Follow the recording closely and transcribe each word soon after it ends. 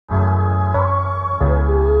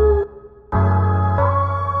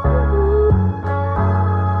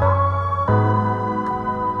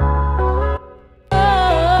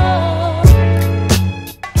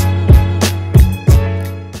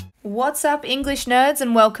What's up, English nerds,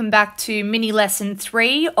 and welcome back to mini lesson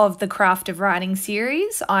 3 of the Craft of Writing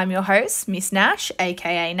series. I'm your host, Miss Nash,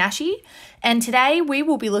 aka Nashy, and today we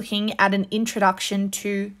will be looking at an introduction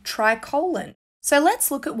to tricolon. So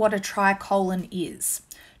let's look at what a tricolon is.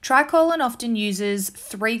 Tricolon often uses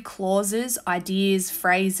 3 clauses, ideas,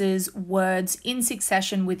 phrases, words in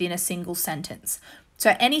succession within a single sentence.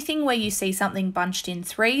 So anything where you see something bunched in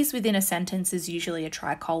 3s within a sentence is usually a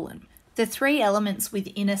tricolon. The 3 elements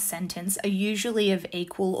within a sentence are usually of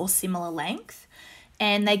equal or similar length,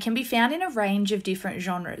 and they can be found in a range of different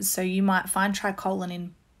genres. So you might find tricolon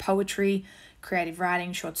in poetry, creative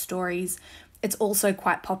writing, short stories. It's also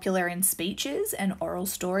quite popular in speeches and oral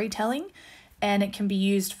storytelling, and it can be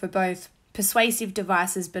used for both persuasive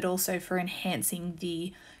devices but also for enhancing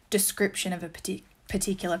the description of a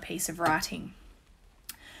particular piece of writing.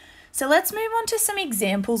 So let's move on to some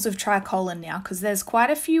examples of tricolon now, because there's quite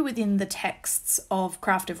a few within the texts of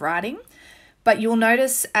Craft of Writing, but you'll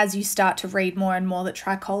notice as you start to read more and more that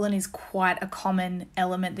tricolon is quite a common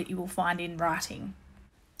element that you will find in writing.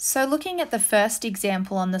 So looking at the first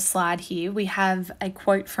example on the slide here, we have a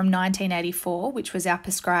quote from 1984, which was our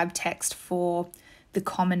prescribed text for the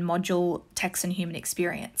common module Text and Human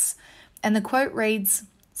Experience. And the quote reads,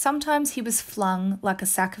 "Sometimes he was flung like a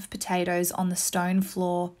sack of potatoes on the stone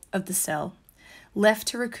floor of the cell, left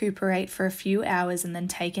to recuperate for a few hours and then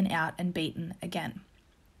taken out and beaten again."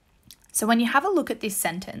 So when you have a look at this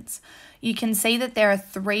sentence, you can see that there are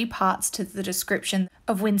 3 parts to the description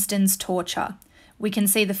of Winston's torture. We can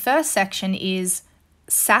see the first section is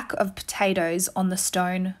sack of potatoes on the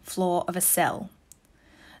stone floor of a cell.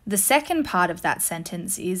 The second part of that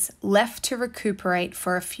sentence is left to recuperate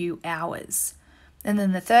for a few hours. And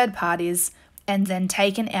then the third part is, and then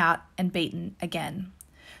taken out and beaten again.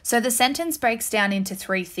 So the sentence breaks down into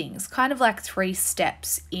 3 things, kind of like 3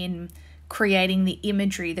 steps in creating the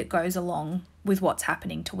imagery that goes along with what's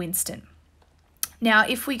happening to Winston. Now,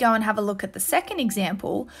 if we go and have a look at the second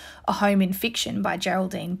example, A Home in Fiction by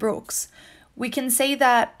Geraldine Brooks, we can see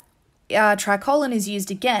that tricolon is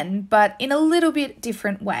used again, but in a little bit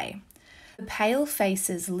different way. The pale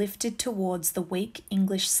faces lifted towards the weak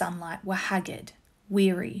English sunlight were haggard,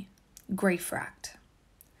 weary, grief-racked.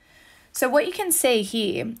 So what you can see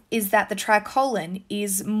here is that the tricolon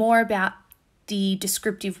is more about the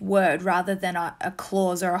descriptive word rather than a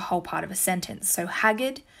clause or a whole part of a sentence. So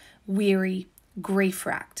haggard, weary,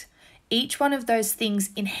 grief-racked. Each one of those things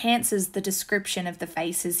enhances the description of the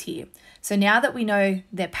faces here. So now that we know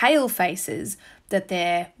they're pale faces, that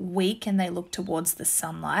they're weak and they look towards the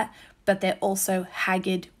sunlight, but they're also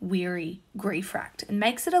haggard, weary, grief-racked. It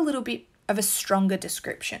makes it a little bit of a stronger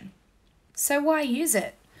description. So why use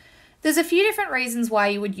it? There's a few different reasons why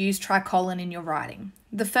you would use tricolon in your writing.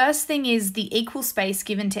 The first thing is the equal space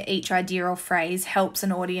given to each idea or phrase helps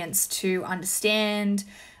an audience to understand,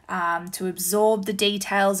 to absorb the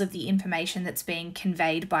details of the information that's being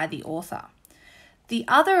conveyed by the author. The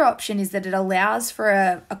other option is that it allows for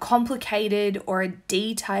a complicated or a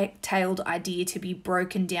detailed idea to be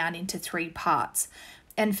broken down into 3 parts,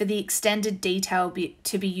 and for the extended detail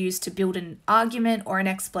to be used to build an argument or an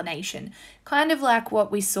explanation, kind of like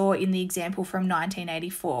what we saw in the example from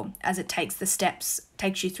 1984, as it takes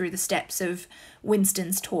you through the steps of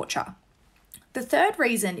Winston's torture. The third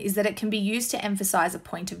reason is that it can be used to emphasize a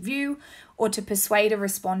point of view or to persuade a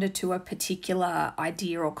responder to a particular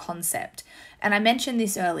idea or concept. And I mentioned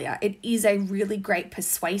this earlier, it is a really great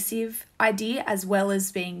persuasive idea as well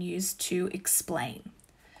as being used to explain.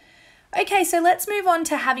 Okay, so let's move on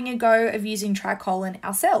to having a go of using tricolon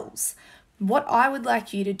ourselves. What I would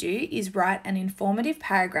like you to do is write an informative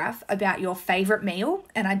paragraph about your favorite meal,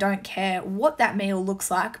 and I don't care what that meal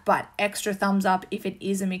looks like, but extra thumbs up if it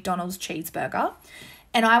is a McDonald's cheeseburger.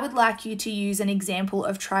 And I would like you to use an example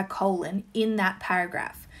of tricolon in that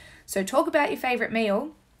paragraph. So talk about your favorite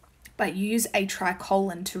meal, but use a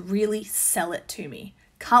tricolon to really sell it to me.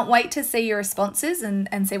 Can't wait to see your responses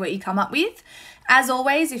and see what you come up with. As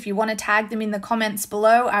always, if you want to tag them in the comments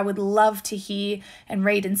below, I would love to hear and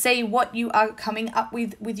read and see what you are coming up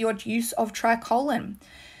with your use of tricolon.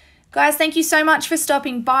 Guys, thank you so much for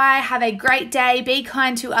stopping by. Have a great day. Be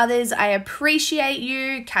kind to others. I appreciate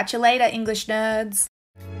you. Catch you later, English nerds.